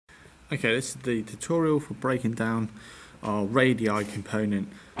Okay, this is the tutorial for breaking down our radii component.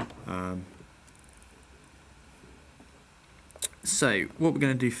 So what we're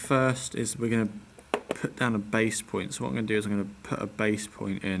going to do first is we're going to put down a base point. So what I'm going to do is I'm going to put a base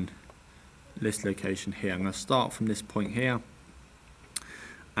point in this location here. I'm going to start from this point here,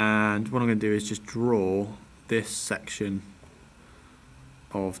 and what I'm going to do is just draw this section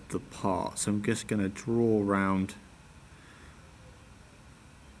of the part. So I'm just going to draw around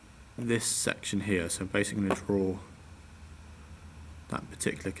this section here. So I'm basically going to draw that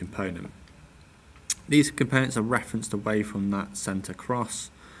particular component. These components are referenced away from that center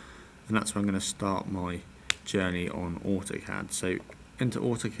cross, and that's where I'm going to start my journey on AutoCAD. So into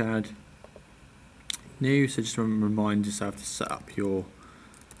AutoCAD, new, so just remind yourself to set up your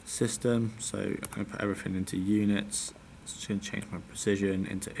system. So I'm going to put everything into units. So just going to change my precision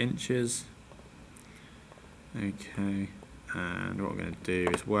into inches. Okay, and what I'm going to do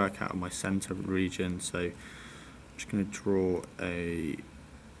is work out of my center region. So I'm just going to draw a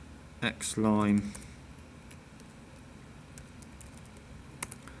XLine.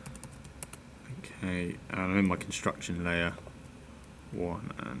 Okay, and I'm in my construction layer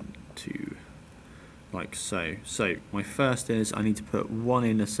 1 and 2, like so. So my first is I need to put one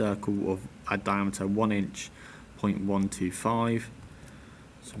in a circle of a diameter 1 inch, 0.125.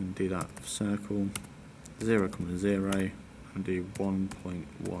 So I'm going to do that for circle 0,0 and do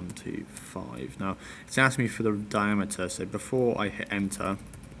 1.125. Now it's asking me for the diameter, so before I hit enter,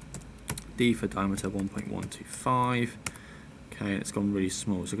 D for diameter 1.125. Okay, it's gone really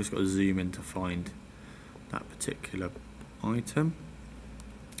small, so I've just got to zoom in to find that particular item.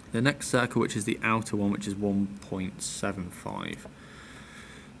 The next circle, which is the outer one, which is 1.75.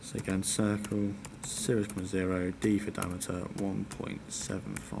 So again, circle 0,0, D for diameter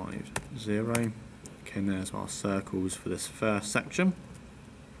 1.750. Okay, and there's our circles for this first section.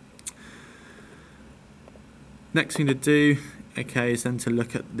 Next thing to do, okay, is then to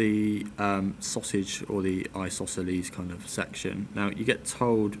look at the sausage or the isosceles kind of section. Now you get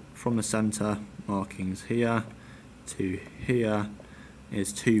told from the center markings here to here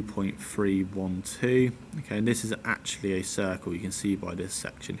is 2.312. Okay, and this is actually a circle. You can see by this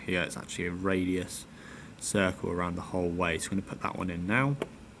section here, it's actually a radius circle around the whole way. So I'm going to put that one in now.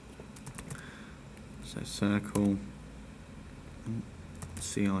 So circle,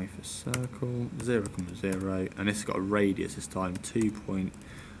 CI for circle, 0,0, and this has got a radius this time,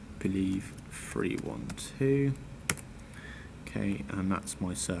 2.312. Okay, and that's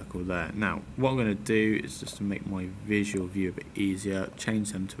my circle there. Now, what I'm going to do is just to make my visual view a bit easier,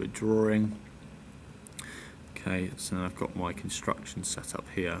 change them to a drawing. Okay, so now I've got my construction set up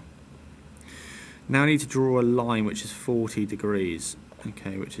here. Now I need to draw a line which is 40 degrees.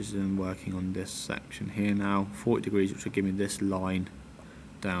 Okay, which is then working on this section here now, 40 degrees, which will give me this line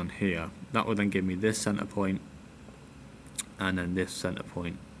down here. That will then give me this center point and then this center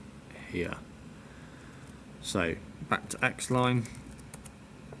point here. So back to XLine,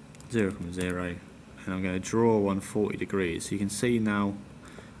 0,0, and I'm going to draw one 40 degrees. So you can see now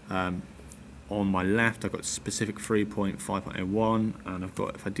on my left I've got specific 3.5.01, and I've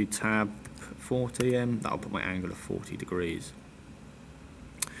got, if I do tab, put 40 in, that'll put my angle of 40 degrees.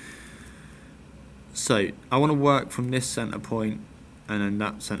 So I want to work from this center point and then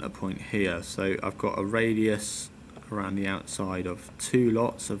that center point here. So I've got a radius around the outside of 2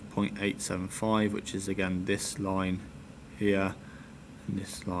 lots of 0.875, which is again this line here and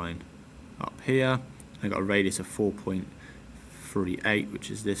this line up here. I've got a radius of 4.38, which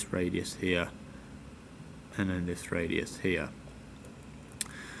is this radius here, and then this radius here.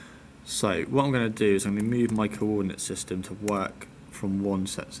 So what I'm going to do is I'm going to move my coordinate system to work from 1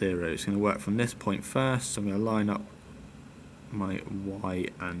 set 0. It's going to work from this point first, so I'm going to line up my Y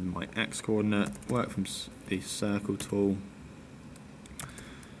and my X coordinate, work from the circle tool.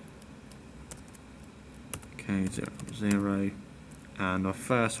 Okay, 0,0, and our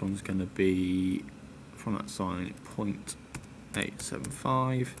first one's going to be from that side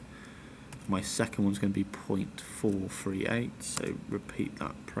 0.875. My second one's going to be 0.438, so repeat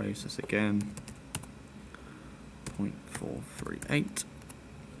that process again. 0.438,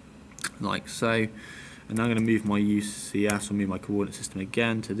 like so. And now I'm going to move my UCS, or move my coordinate system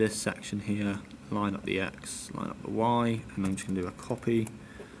again to this section here, line up the X, line up the Y, and I'm just going to do a copy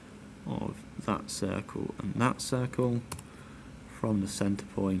of that circle and that circle from the center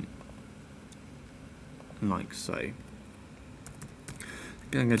point, like so. Again,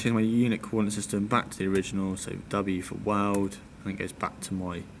 I'm going to change my unit coordinate system back to the original, so W for weld, and it goes back to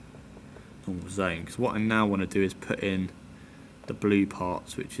my normal zone, because what I now want to do is put in the blue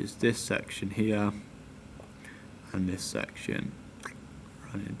parts, which is this section here and this section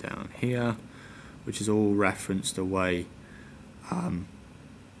running down here, which is all referenced away, and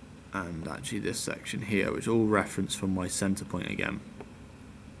actually this section here, which is all referenced from my center point again.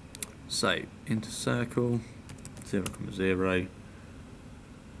 So into circle, 0, 0.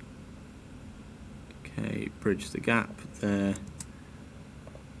 Okay, bridge the gap there.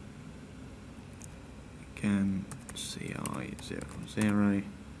 Again, CI 0, 0.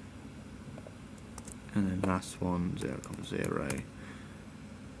 And then last one, 0, 0.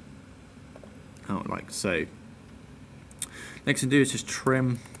 Out like so. Next thing to do is just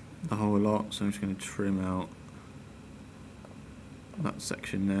trim the whole lot. So I'm just going to trim out that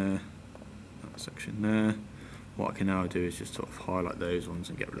section there, that section there. What I can now do is just sort of highlight those ones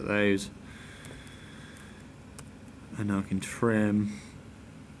and get rid of those. And now I can trim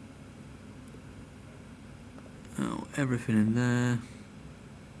out everything in there.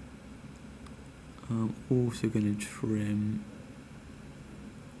 I'm also going to trim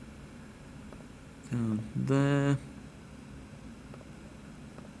down there,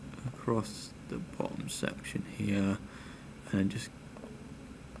 across the bottom section here, and just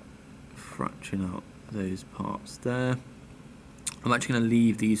fraction out those parts there. I'm actually going to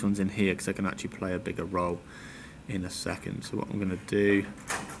leave these ones in here because they can actually play a bigger role in a second. So what I'm going to do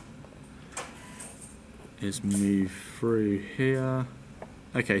is move through here.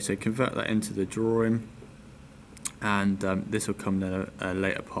 Okay, so convert that into the drawing, and this will come in a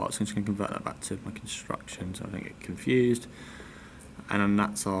later part, so I'm just going to convert that back to my construction so I don't get confused. And then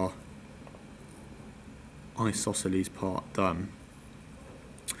that's our isosceles part done.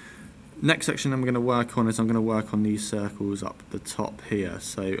 Next section I'm going to work on is I'm going to work on these circles up the top here.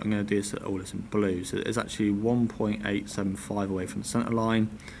 So I'm going to do this, all this in blue. So it's actually 1.875 away from the center line,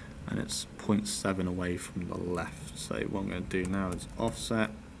 and it's 0.7 away from the left. So what I'm going to do now is offset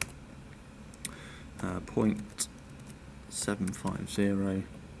 0.750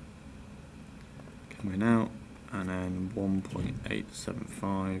 coming out, and then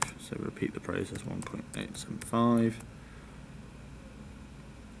 1.875. So repeat the process, 1.875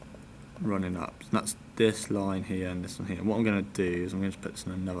 running up. So that's this line here and this one here. What I'm going to do is I'm going to put this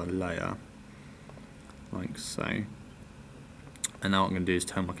in another layer, like so. And now what I'm going to do is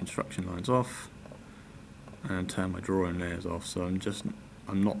turn my construction lines off and turn my drawing layers off, so I'm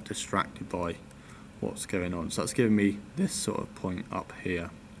not distracted by what's going on. So that's giving me this sort of point up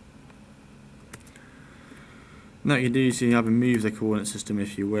here. Now you can do is you have to move the coordinate system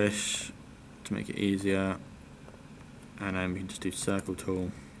if you wish to make it easier, and then we can just do circle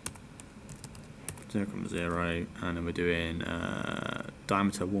tool, 0, 0, and then we're doing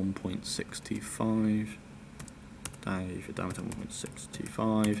diameter 1.625. For diameter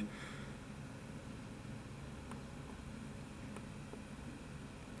 1.625.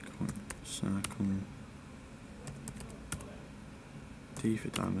 Circle. D for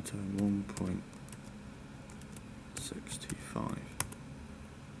diameter 1.625.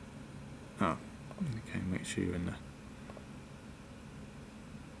 Oh, okay. Make sure you're in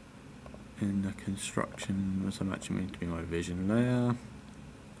the construction, as I'm actually meant to be my vision layer.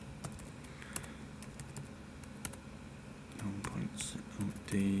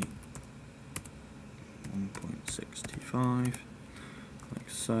 1.65, like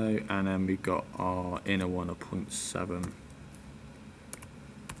so, and then we got our inner one of 0.7,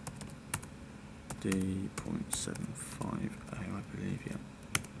 D 0.75A, I believe, yeah,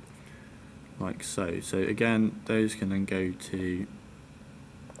 like so. So again, those can then go to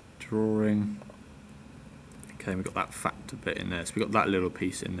drawing. Okay, we've got that factor bit in there, so we've got that little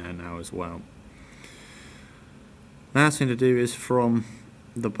piece in there now as well. Last thing to do is from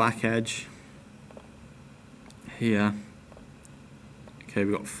the back edge here. Okay,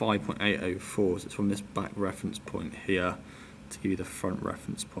 we've got 5.804, so it's from this back reference point here to give you the front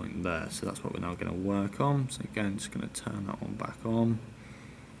reference point there. So that's what we're now going to work on. So again, just going to turn that one back on.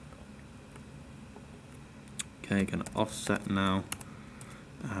 Okay, going to offset now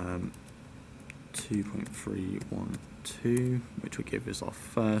 2.312, which will give us our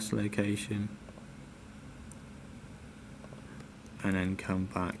first location. And then come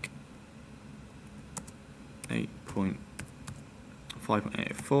back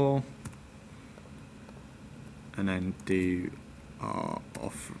 5.804, and then do our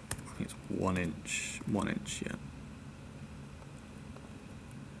off. I think it's 1 inch, yeah.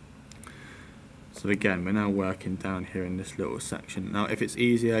 So again, we're now working down here in this little section. Now, if it's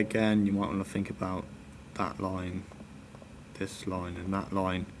easier, again, you might want to think about that line, this line, and that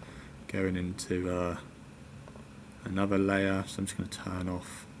line going into another layer. So I'm just going to turn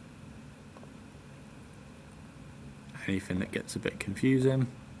off anything that gets a bit confusing.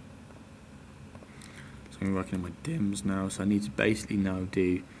 So I'm working on my dims now, so I need to basically now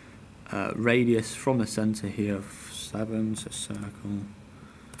do radius from the center here of 7, so circle.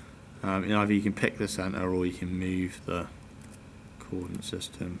 Either you can pick the center or you can move the coordinate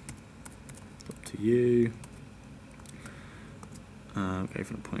system. It's up to you. Go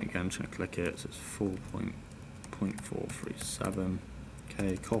for the point again, trying to click it, so it's 4.437.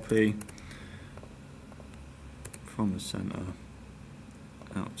 Okay, copy from the center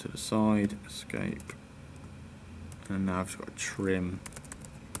out to the side, escape, and now I've just got to trim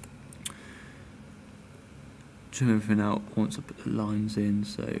everything out once I put the lines in,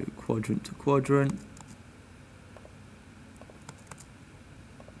 so quadrant to quadrant.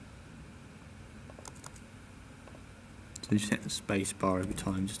 So just hit the space bar every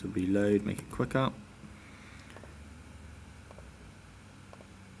time just to reload, make it quicker.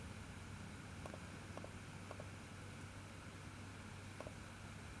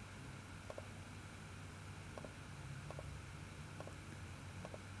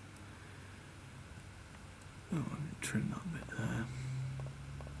 Oh, I'm going to trim that bit there.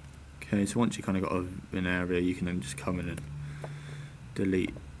 Okay, so once you kind of got an area, you can then just come in and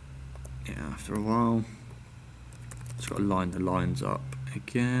delete it after a while. Just got to line the lines up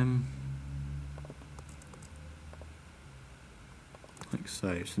again, like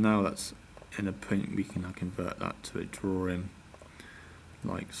so. So now that's in a point, we can now convert that to a drawing,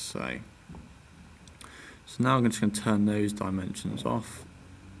 like so. So now I'm just going to turn those dimensions off.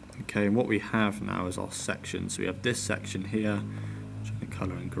 Okay, and what we have now is our section. So we have this section here, which I'm going to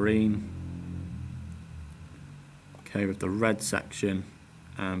colour in green. Okay, with the red section,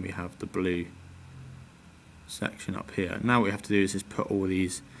 and we have the blue section up here. Now what we have to do is just put all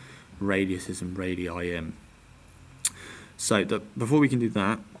these radiuses and radii in. So before we can do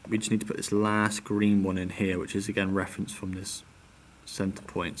that, we just need to put this last green one in here, which is again referenced from this center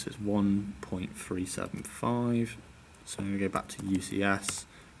point. So it's 1.375. So I'm going to go back to UCS,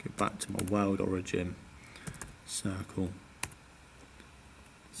 go back to my world origin, circle,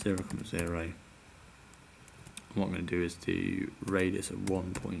 0.0. And what I'm going to do is do radius of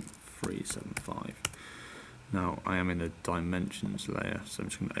 1.375. Now I am in a dimensions layer, so I'm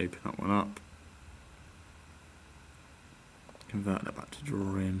just going to open that one up, convert that back to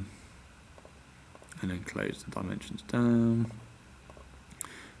drawing, and then close the dimensions down.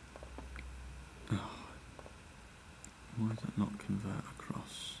 Oh, why does that not convert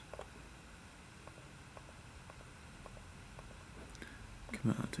across?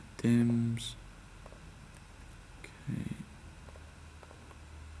 Convert that to dims. Okay.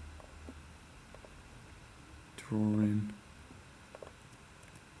 Drawing,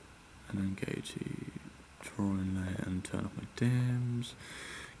 and then go to drawing layer and turn off my dims.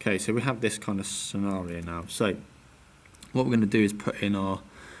 Okay, so we have this kind of scenario now. So what we're going to do is put in our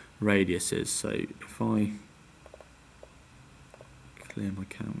radiuses. So if I clear my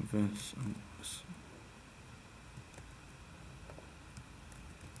canvas, and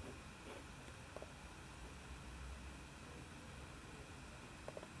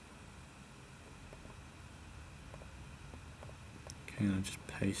I'll just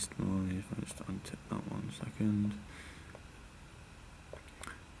paste my, if I just untip that 1 second.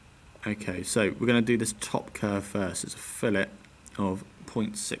 Okay, so we're going to do this top curve first. It's a fillet of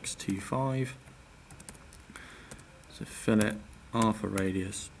 0.625. So fillet, alpha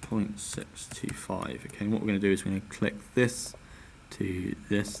radius, 0.625. Okay, and what we're going to do is we're going to click this to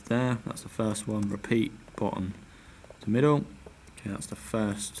this there. That's the first one. Repeat, bottom to middle. Okay, that's the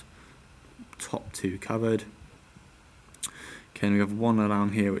first top 2 covered. Okay, and we have one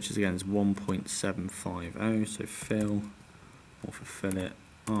around here, which is again is 1.750. So fill, or for fillet,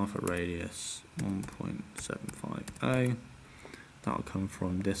 alpha radius 1.750. That'll come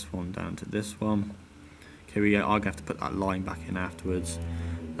from this one down to this one. Okay, I'm going to have to put that line back in afterwards.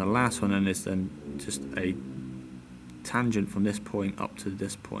 The last one then is then just a tangent from this point up to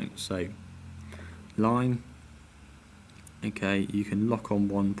this point. So line. Okay, you can lock on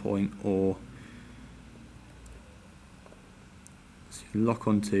one point, or so you can lock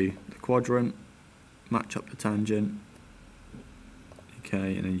onto the quadrant, match up the tangent.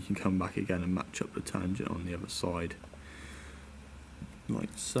 Okay, and then you can come back again and match up the tangent on the other side, like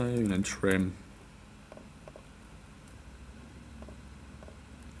so, and then trim.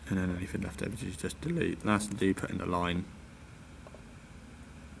 And then anything left over is just delete. Last to do, put in the line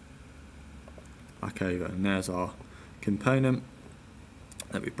back over, and there's our component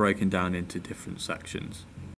that we've broken down into different sections.